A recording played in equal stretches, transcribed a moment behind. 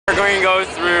going to go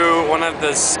through one of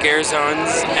the scare zones,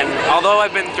 and although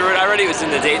I've been through it already, it was in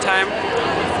the daytime.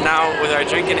 Now, with our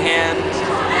drink in hand,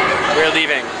 we're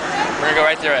leaving. We're going to go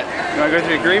right through it. You want to go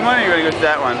through the green one, or you want to go through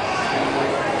that one?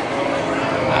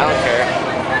 I don't care.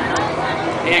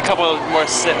 I need a couple more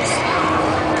sips.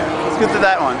 Let's go through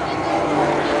that one.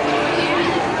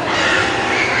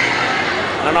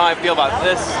 I don't know how I feel about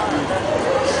this.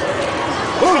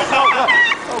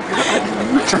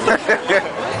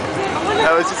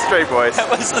 That was just straight boys.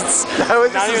 That was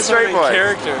just a straight boy.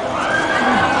 Character.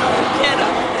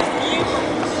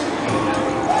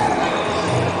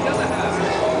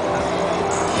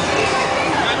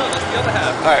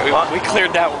 Alright, we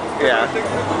cleared that one. Yeah,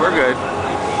 we're good.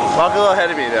 Walk a little ahead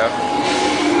of me though.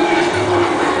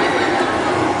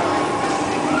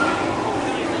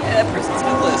 Yeah, that person's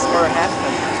homeless, or half of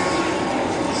them.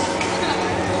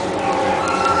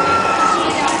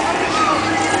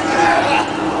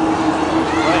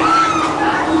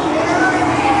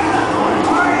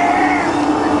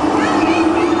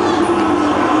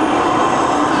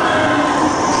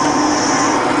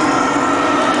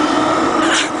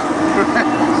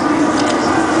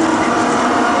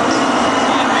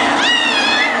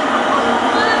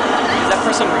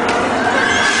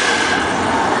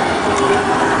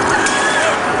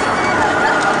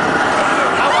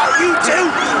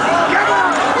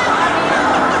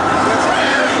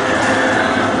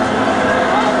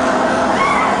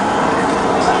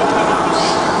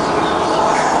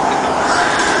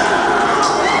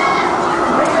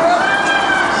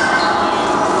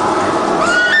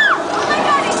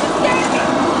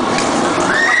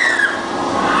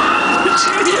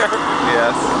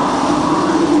 Yes.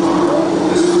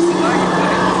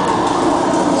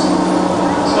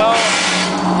 Well,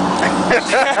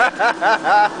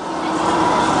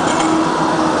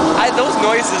 those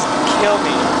noises kill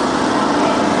me.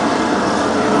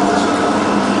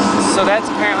 So that's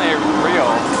apparently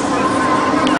real.